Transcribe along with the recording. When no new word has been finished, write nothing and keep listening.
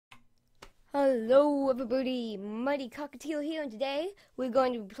Hello everybody, Mighty Cockatiel here, and today we're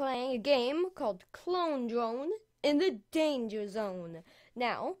going to be playing a game called Clone Drone in the Danger Zone.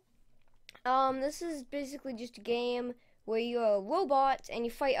 Now, this is basically just a game where you're a robot and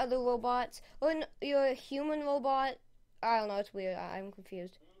you fight other robots, or you're a human robot. I don't know, it's weird, I'm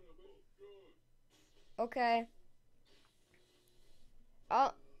confused. Okay.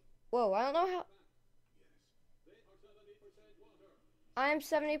 Whoa, I don't know how. I'm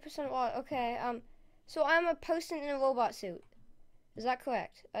 70% water. Okay, so I'm a person in a robot suit. Is that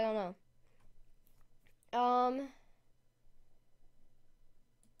correct? I don't know.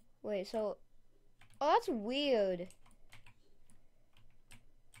 Wait, so... Oh, that's weird.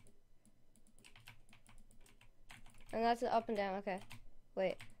 And that's an up and down, okay.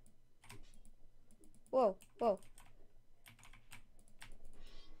 Wait. Whoa, whoa.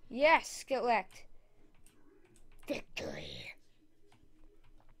 Yes, get wrecked. Victory.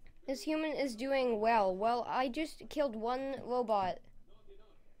 This human is doing well. Well, I just killed one robot.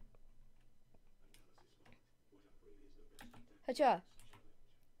 Hacha.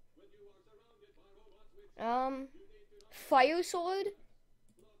 Fire sword?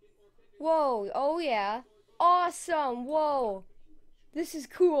 Whoa, oh yeah. Awesome, whoa. This is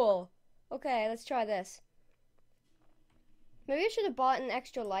cool. Okay, let's try this. Maybe I should have bought an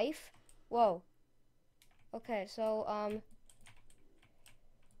extra life. Whoa. Okay, so,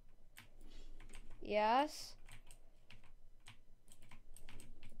 yes.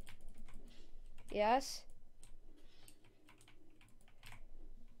 Yes.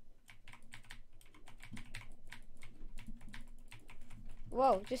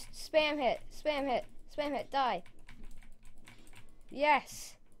 Whoa, just spam hit, spam hit, spam hit, die.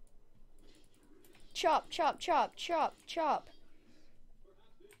 Yes. Chop, chop, chop, chop, chop.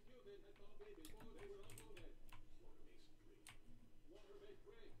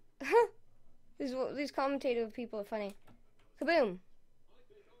 These commentator people are funny. Kaboom.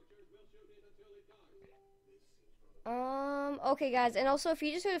 Okay guys, and also if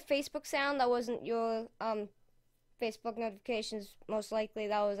you just heard a Facebook sound, that wasn't your, Facebook notifications, most likely.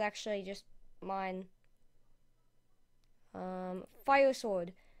 That was actually just mine. Fire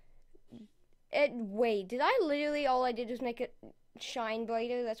sword. Wait, did I literally, all I did was make it shine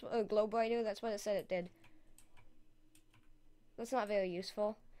brighter? That's what, or glow brighter? That's what it said it did. That's not very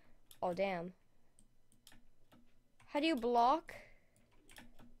useful. Oh, damn. How do you block?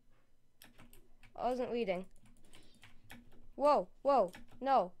 I wasn't reading. Whoa, whoa,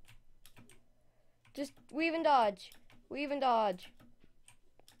 no. Just weave and dodge. Weave and dodge.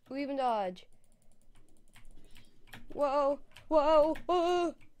 Weave and dodge. Whoa, whoa,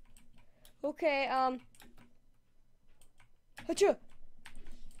 whoa. Okay, Achoo!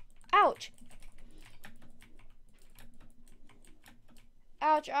 Ouch!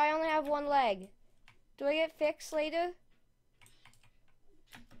 Ouch, I only have one leg. Do I get fixed later?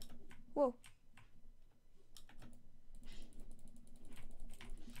 Whoa.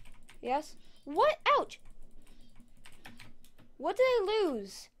 Yes? What? Ouch! What did I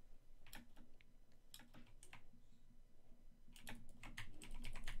lose?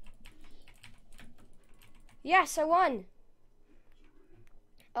 Yes, I won!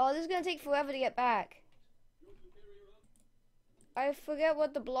 Oh, this is gonna take forever to get back. I forget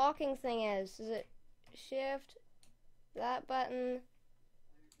what the blocking thing is. Is it shift? That button?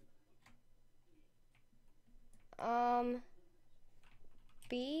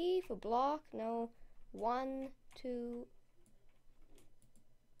 B for block? No. 1, 2.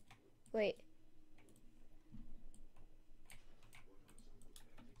 Wait.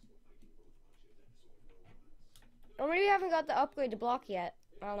 Or maybe I haven't got the upgrade to block yet.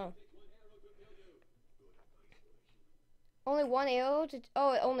 I don't know. Only one arrow to...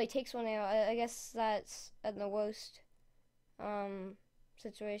 Oh, it only takes one arrow. I guess that's at the worst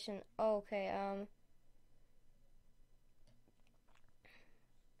situation. Oh, okay,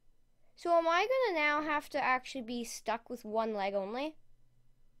 So am I gonna now have to actually be stuck with one leg only?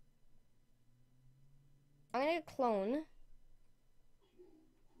 I'm gonna clone.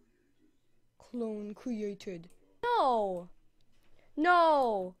 Clone created. No!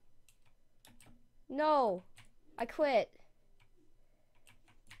 No! No! I quit.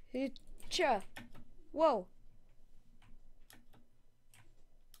 Cha! Whoa!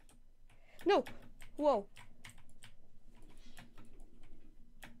 No! Whoa!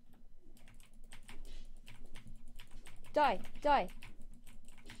 Die! Die!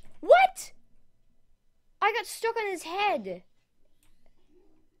 What?! I got stuck on his head!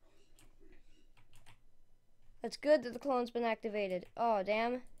 That's good that the clone's been activated. Oh,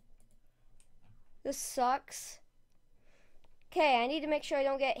 damn. This sucks. Okay, I need to make sure I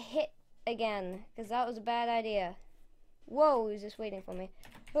don't get hit again, because that was a bad idea. Whoa, he's just waiting for me.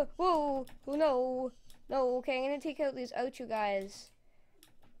 Whoa, oh, no. No, okay, I'm gonna take out these Ouchu guys.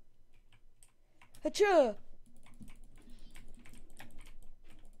 Hacha!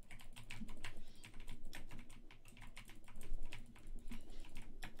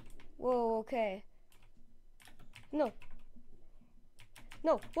 Whoa, okay. No.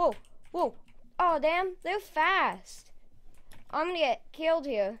 No, whoa, whoa. Oh, damn, they're fast. I'm gonna get killed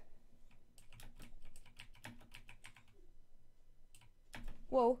here.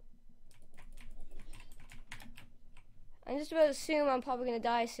 Whoa. I'm just about to assume I'm probably gonna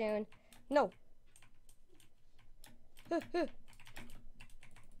die soon. No.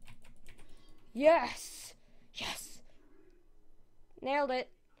 Yes! Yes! Nailed it.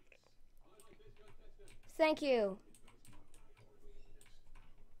 Thank you.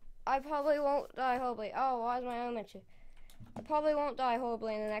 I probably won't die horribly. Oh, why is my arm itchy? I probably won't die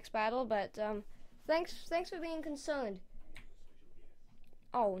horribly in the next battle, but thanks for being concerned.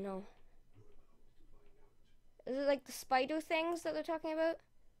 Oh no. Is it like the spider things that they're talking about?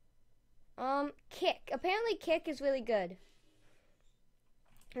 Kick. Apparently kick is really good.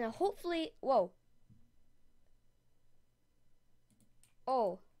 Now hopefully, whoa.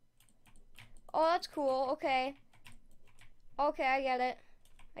 Oh. Oh, that's cool. Okay. Okay, I get it.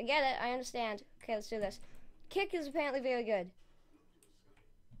 I get it. I understand. Okay, let's do this. Kick is apparently very good.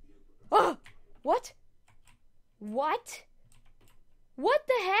 Oh! What? What? What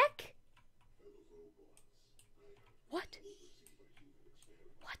the heck? What?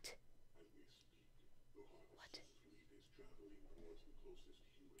 What? What?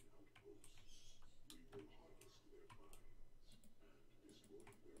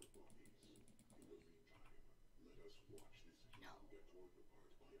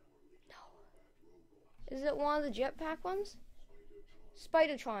 No. Is it one of the jetpack ones?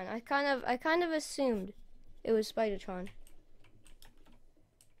 Spidertron. I kind of assumed it was Spidertron.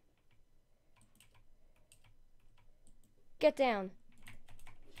 Get down.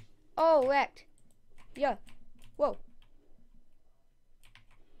 Oh, wrecked. Yeah. Whoa.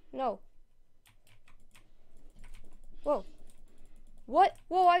 No. Whoa. What?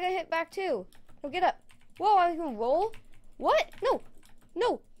 Whoa, I got hit back too. No, get up. Whoa, I can roll? What? No.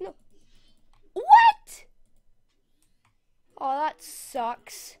 No. No. What? Oh, that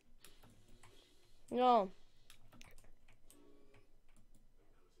sucks. No.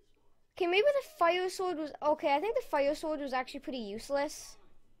 Okay, maybe the fire sword was... Okay, I think the fire sword was actually pretty useless.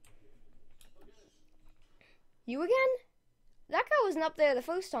 You again? That guy wasn't up there the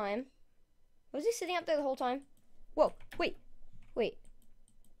first time. Was he sitting up there the whole time? Whoa, wait. Wait.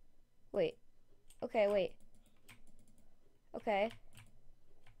 Wait. Okay, wait. Okay.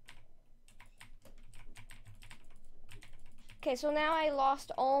 Okay, so now I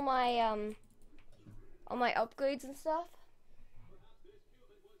lost all my upgrades and stuff.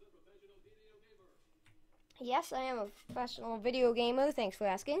 Yes, I am a professional video gamer. Thanks for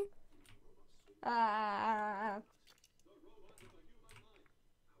asking.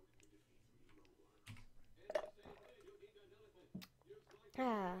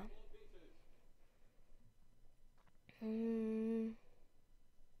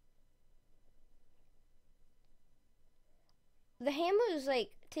 The hammer is like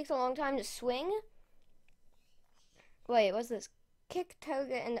takes a long time to swing. Wait, what's this? Kick,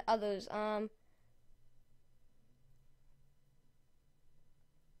 target, and others.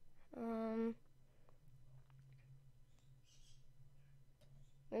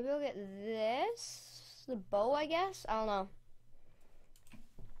 Maybe I'll get this. The bow, I guess. I don't know.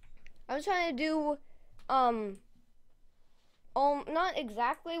 I was trying to do, not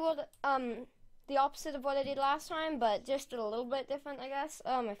exactly what, the opposite of what I did last time, but just a little bit different, I guess.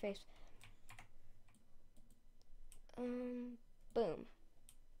 Oh, my face. Boom.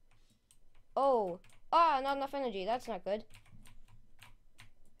 Oh. Ah, not enough energy. That's not good.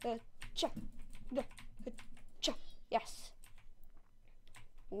 Yes.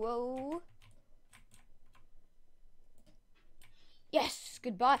 Whoa. Yes.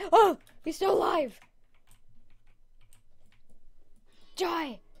 Goodbye. Oh, he's still alive.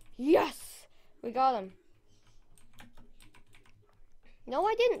 Die. Yes. We got him. No,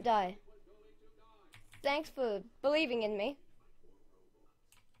 I didn't die. Thanks for believing in me.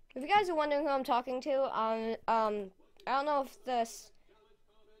 If you guys are wondering who I'm talking to, I don't know if the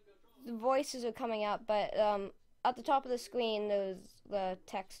voices are coming up, but at the top of the screen, there's the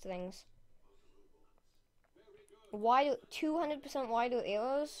text things. Why 200% wider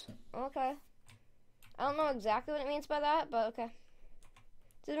arrows? Okay. I don't know exactly what it means by that, but okay.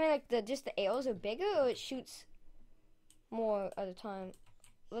 Does it mean like just the arrows are bigger, or it shoots more at a time?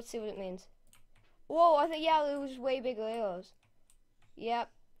 let's see what it means. Whoa, I think, yeah, it was way bigger arrows. Yep.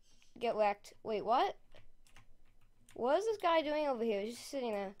 Get wrecked. Wait, what? What is this guy doing over here? He's just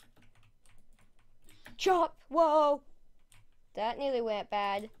sitting there. Chop! Whoa! That nearly went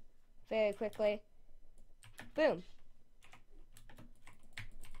bad. Very quickly. Boom.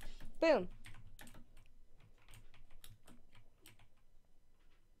 Boom.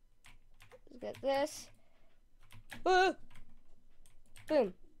 Let's get this. Boom.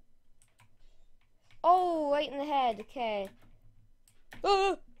 Oh, right in the head. Okay.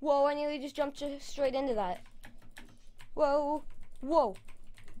 Whoa, I nearly just jumped straight into that. Whoa. Whoa.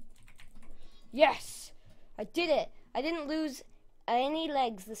 Yes! I did it. I didn't lose any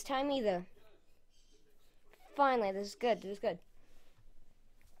legs this time either. Finally, this is good. This is good.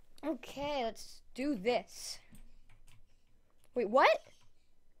 Okay, let's do this. Wait, what?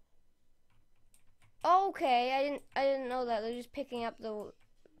 Okay, I didn't know that. They're just picking up the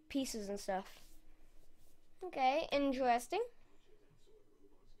pieces and stuff. Okay, interesting.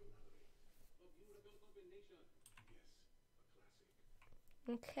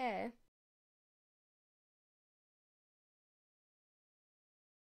 Okay.